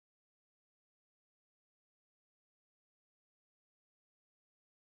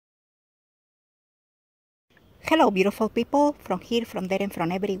Hello, beautiful people from here, from there, and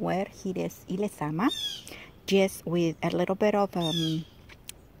from everywhere. Here is LezAma, just with a little bit of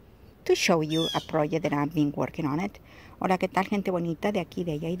to show you a project that I've been working on it. Hola, ¿qué tal, gente bonita de aquí,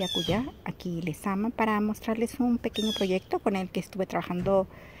 de allá y de acullá? Aquí LezAma para mostrarles un pequeño proyecto con el que estuve trabajando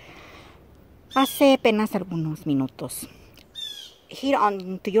hace apenas algunos minutos. Here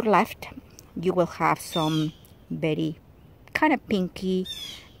on to your left, you will have some very kind of pinky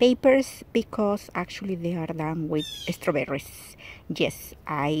papers because actually they are done with strawberries. Yes,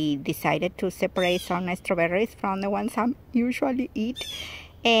 I decided to separate some strawberries from the ones I usually eat,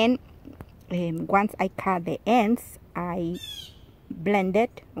 and once I cut the ends, I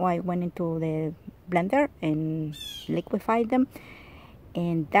blended, or I went into the blender and liquefied them,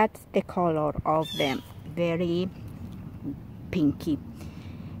 and that's the color of them, very pinky.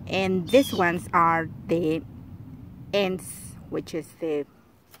 And these ones are the ends, which is the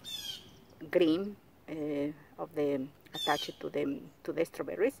green of the attached to the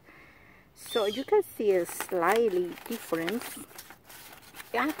strawberries. So you can see a slightly difference.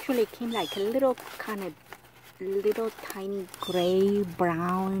 It actually came like a little kind of little tiny gray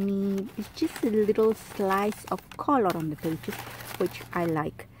brownie. It's just a little slice of color on the pages, which I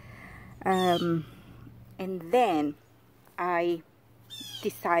like. And then I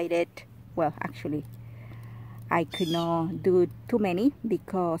decided, well, actually I could not do too many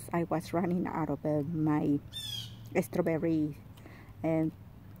because I was running out of my strawberry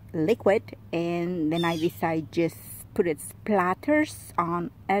liquid, and then I decided just put it splatters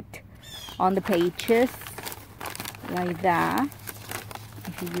on it, on the pages like that.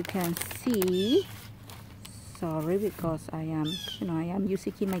 If you can see, sorry, because I am, I am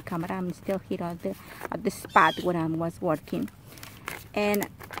using my camera. I'm still here at the spot where I was working, and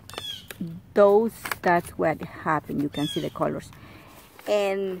that's what happened. You can see the colors.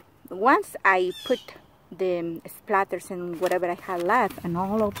 And once I put the splatters and whatever I had left and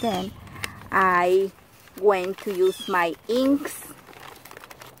all of them, I went to use my inks,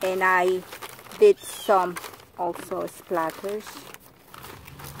 and I did some also splatters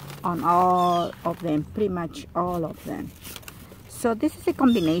on all of them, pretty much all of them. So this is a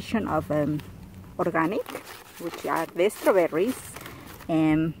combination of organic, which are the strawberries,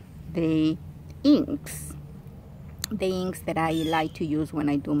 and the inks that I like to use when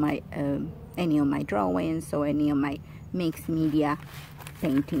I do my any of my drawings or any of my mixed media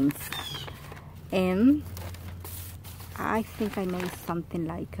paintings. And I think I made something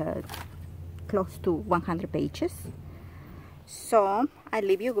like close to 100 pages. So I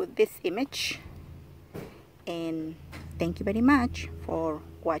leave you with this image, and thank you very much for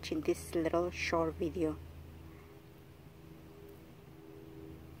watching this little short video.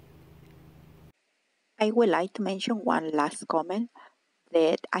 I would like to mention one last comment,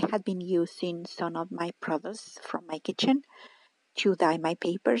 that I had been using some of my products from my kitchen to dye my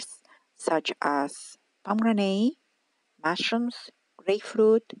papers, such as pomegranate, mushrooms,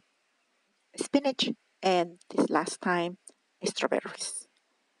 grapefruit, spinach, and this last time, strawberries.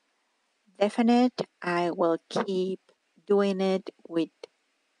 Definite, I will keep doing it with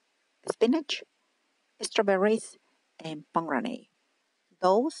spinach, strawberries, and pomegranate.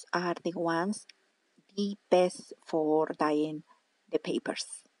 Those are the ones the best for dyeing the papers.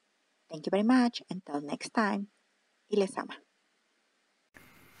 Thank you very much. Until next time, LezAma.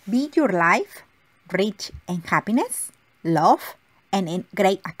 Be your life rich in happiness, love, and in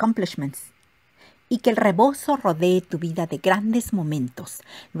great accomplishments. Y que el rebozo rodee tu vida de grandes momentos.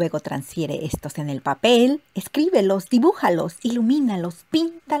 Luego transfiere estos en el papel, escríbelos, dibújalos, ilumínalos,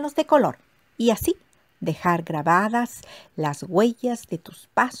 píntalos de color. Y así dejar grabadas las huellas de tus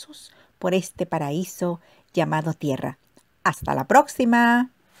pasos por este paraíso llamado tierra. ¡Hasta la próxima!